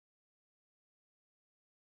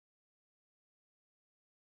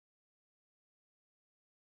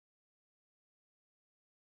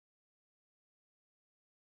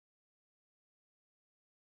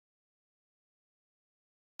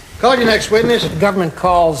Call your next witness. The government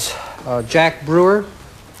calls Jack Brewer.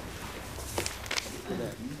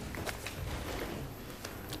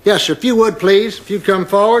 Yes, sir. If you would, please. If you'd come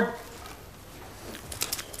forward.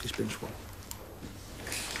 He's been sworn.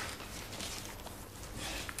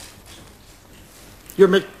 You're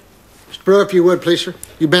Mr. Brewer, if you would, please, sir.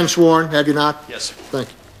 You've been sworn, have you not? Yes, sir. Thank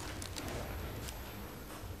you.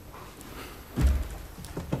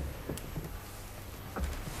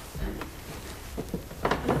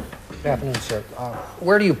 Good afternoon, sir.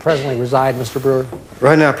 Where do you presently reside, Mr. Brewer?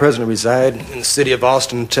 Right now, I presently reside in the city of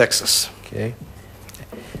Austin, Texas. Okay.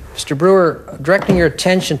 Mr. Brewer, directing your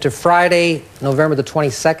attention to Friday, November the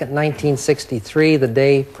 22nd, 1963, the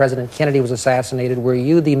day President Kennedy was assassinated, were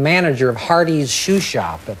you the manager of Hardy's Shoe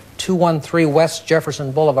Shop at 213 West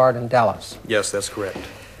Jefferson Boulevard in Dallas? Yes, that's correct.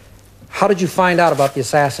 How did you find out about the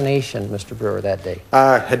assassination, Mr. Brewer, that day?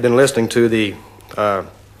 I had been listening to the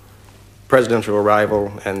presidential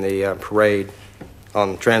arrival and the parade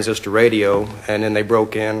on transistor radio, and then they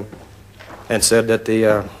broke in and said that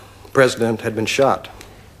the president had been shot.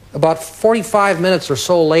 About 45 minutes or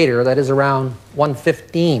so later, that is around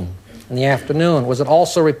 1:15 in the afternoon, was it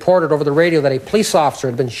also reported over the radio that a police officer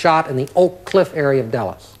had been shot in the Oak Cliff area of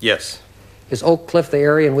Dallas? Yes. Is Oak Cliff the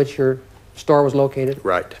area in which your store was located?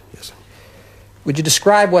 Right, yes. Would you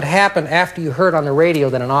describe what happened after you heard on the radio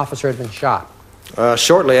that an officer had been shot?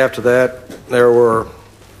 Shortly after that, there were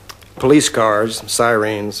police cars,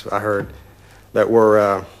 sirens, I heard, that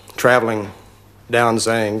were traveling down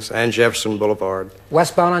Zangs and Jefferson Boulevard.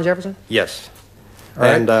 Westbound on Jefferson? Yes. All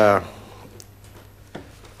right. And a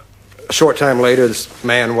short time later, this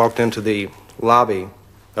man walked into the lobby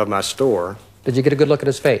of my store. Did you get a good look at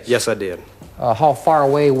his face? Yes, I did. How far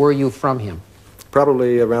away were you from him?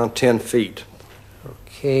 Probably around 10 feet.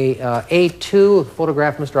 Okay. A2,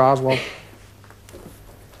 photograph Mr. Oswald.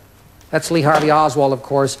 That's Lee Harvey Oswald, of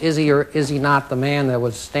course. Is he or is he not the man that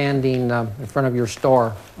was standing in front of your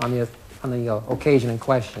store on the occasion in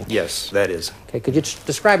question? Yes, that is. Okay, could you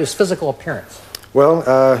describe his physical appearance?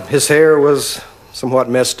 Well, his hair was somewhat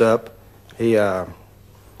messed up. He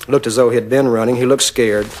looked as though he had been running. He looked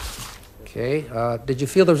scared. Okay, did you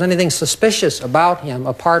feel there was anything suspicious about him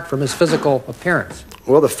apart from his physical appearance?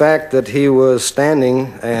 Well, the fact that he was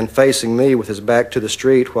standing and facing me with his back to the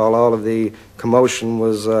street while all of the commotion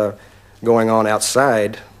was going on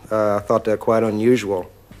outside, I thought that quite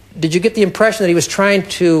unusual. Did you get the impression that he was trying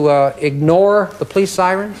to ignore the police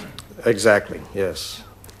sirens? Exactly, yes.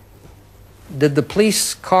 Did the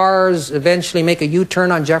police cars eventually make a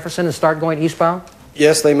U-turn on Jefferson and start going eastbound?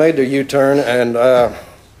 Yes, they made their U-turn, and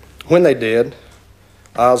when they did,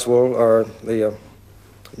 Oswald, or the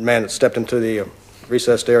man that stepped into the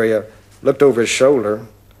recessed area, looked over his shoulder,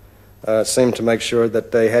 seemed to make sure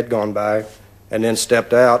that they had gone by, and then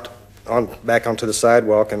stepped out back onto the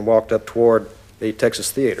sidewalk and walked up toward the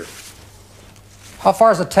Texas Theater. How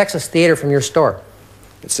far is the Texas Theater from your store?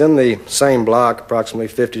 It's in the same block, approximately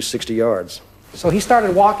 50 to 60 yards. So he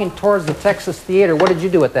started walking towards the Texas Theater. What did you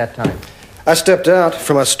do at that time? I stepped out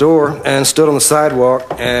from my store and stood on the sidewalk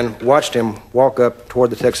and watched him walk up toward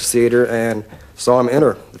the Texas Theater and saw him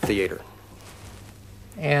enter the theater.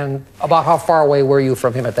 And about how far away were you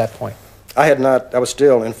from him at that point? I was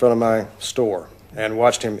still in front of my store and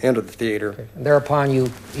watched him enter the theater. Okay. And thereupon you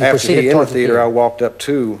After proceeded he entered towards the theater, I walked up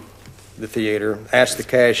to the theater, asked the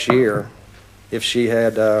cashier if she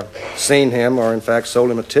had seen him or in fact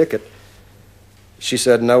sold him a ticket. She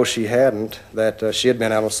said no, she hadn't, that she had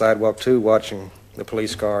been out on the sidewalk too watching the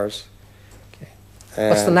police cars. Okay.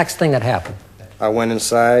 What's the next thing that happened? I went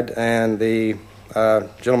inside and the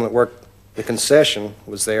gentleman that worked the concession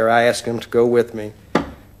was there. I asked him to go with me.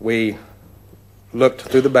 We looked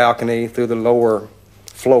through the balcony, through the lower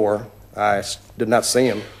floor. I did not see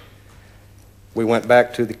him. We went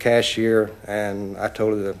back to the cashier, and I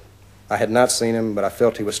told her that I had not seen him, but I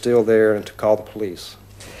felt he was still there and to call the police.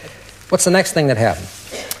 What's the next thing that happened?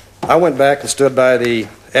 I went back and stood by the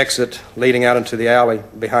exit leading out into the alley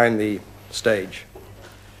behind the stage.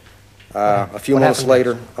 A few moments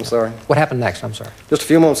later, I'm sorry? What happened next? I'm sorry. Just a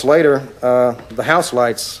few moments later, the house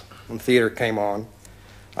lights in the theater came on.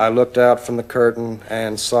 I looked out from the curtain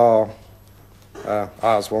and saw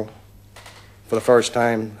Oswald for the first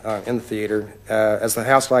time in the theater. As the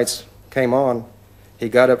house lights came on, he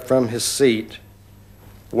got up from his seat,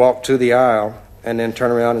 walked to the aisle, and then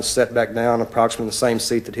turned around and sat back down approximately the same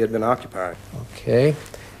seat that he had been occupying. Okay.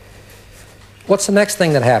 What's the next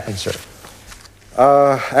thing that happened, sir?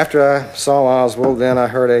 After I saw Oswald, then I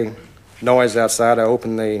heard a noise outside. I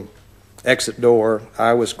opened the exit door.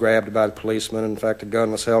 I was grabbed by the policeman. In fact, a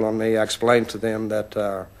gun was held on me. I explained to them that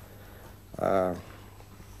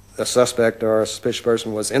a suspect or a suspicious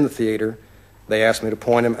person was in the theater, they asked me to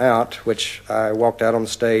point him out, which I walked out on the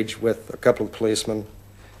stage with a couple of policemen,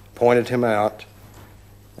 pointed him out,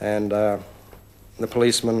 and the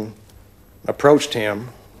policeman approached him,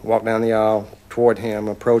 walked down the aisle toward him,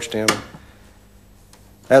 approached him.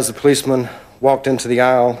 As the policeman walked into the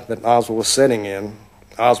aisle that Oswald was sitting in,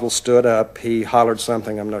 Oswald stood up. He hollered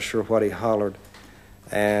something. I'm not sure what he hollered.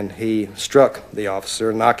 And he struck the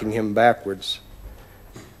officer, knocking him backwards.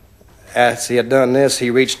 As he had done this, he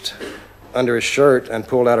reached under his shirt and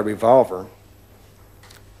pulled out a revolver.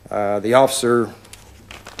 The officer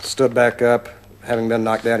stood back up. Having been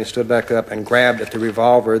knocked down, he stood back up and grabbed at the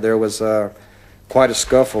revolver. There was quite a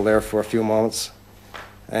scuffle there for a few moments.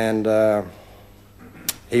 And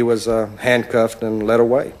he was handcuffed and led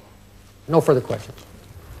away. No further questions.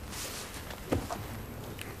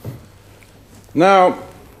 Now,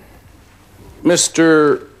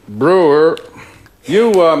 Mr. Brewer,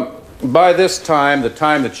 you, by this time, the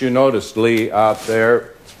time that you noticed Lee out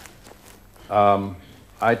there,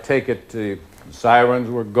 I take it the sirens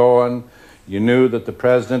were going. You knew that the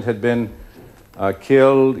president had been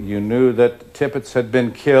killed. You knew that Tippits had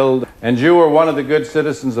been killed. And you were one of the good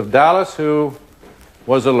citizens of Dallas who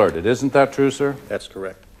was alerted. Isn't that true, sir? That's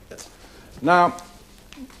correct. Yes. Now,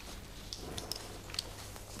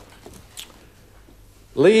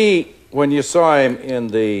 Lee, when you saw him in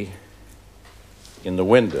the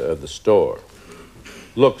window of the store,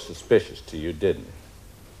 looked suspicious to you, didn't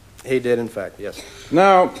he? He did, in fact, yes.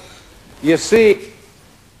 Now, you see,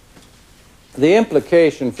 the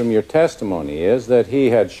implication from your testimony is that he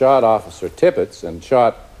had shot Officer Tippits and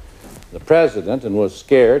shot the president and was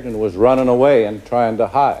scared and was running away and trying to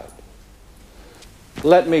hide.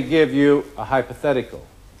 Let me give you a hypothetical,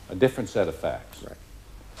 a different set of facts. Right.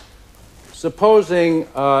 Supposing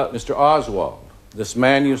Mr. Oswald, this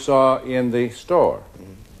man you saw in the store,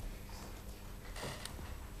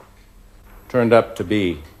 turned up to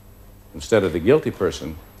be, instead of the guilty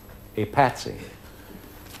person, a patsy.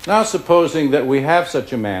 Now supposing that we have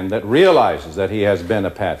such a man that realizes that he has been a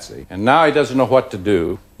patsy, and now he doesn't know what to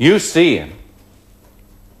do. You see him.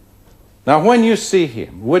 Now when you see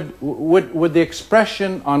him, would the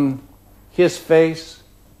expression on his face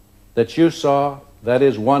that you saw, that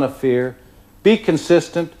is one of fear, be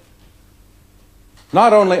consistent,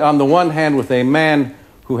 not only on the one hand with a man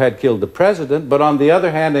who had killed the president, but on the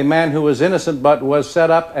other hand a man who was innocent but was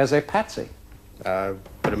set up as a patsy? I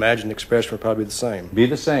would imagine the expression would probably be the same. Be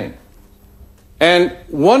the same. And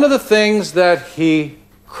one of the things that he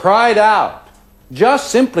cried out,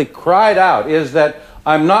 just simply cried out, is that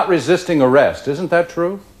I'm not resisting arrest. Isn't that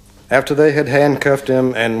true? After they had handcuffed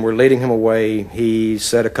him and were leading him away, he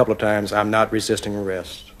said a couple of times, I'm not resisting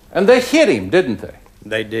arrest. And they hit him, didn't they?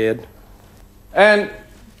 They did. And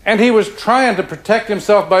he was trying to protect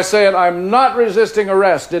himself by saying, I'm not resisting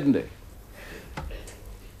arrest, didn't he?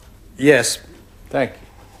 Yes. Thank you.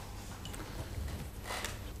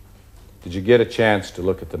 Did you get a chance to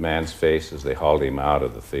look at the man's face as they hauled him out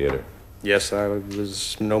of the theater? Yes, I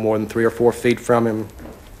was no more than 3 or 4 feet from him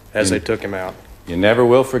as they took him out. You never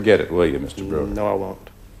will forget it, will you, Mr. Brewer? No, I won't.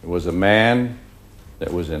 It was a man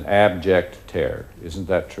that was in abject terror. Isn't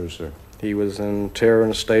that true, sir? He was in terror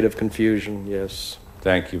and a state of confusion, yes.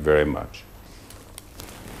 Thank you very much.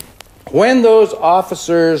 When those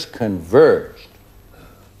officers converged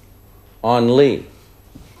on Lee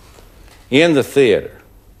in the theater,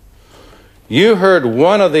 you heard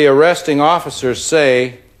one of the arresting officers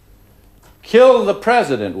say, kill the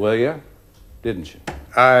president, will you? Didn't you?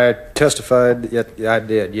 I testified, yet I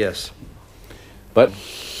did, yes. But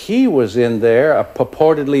he was in there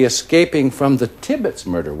purportedly escaping from the Tibbets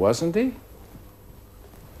murder, wasn't he?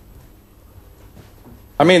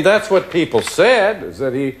 I mean, that's what people said, is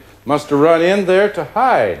that he must have run in there to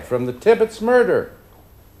hide from the Tibbets murder.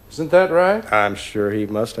 Isn't that right? I'm sure he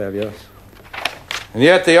must have, yes. And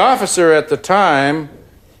yet the officer at the time,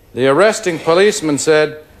 the arresting policeman,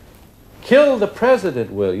 said, kill the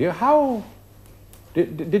president, will you? How?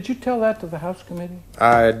 Did you tell that to the House Committee?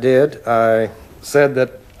 I did. I said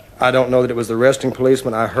that I don't know that it was the arresting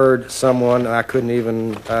policeman. I heard someone, and I couldn't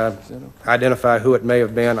even identify who it may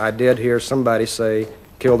have been. I did hear somebody say,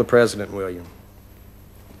 kill the president, will you?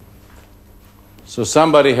 So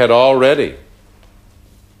somebody had already,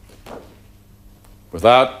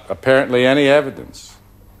 without apparently any evidence,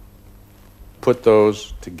 put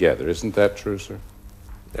those together. Isn't that true, sir?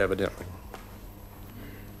 Evidently.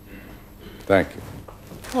 Thank you.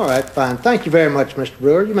 All right, fine. Thank you very much, Mr.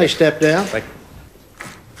 Brewer. You may step down. Thank you.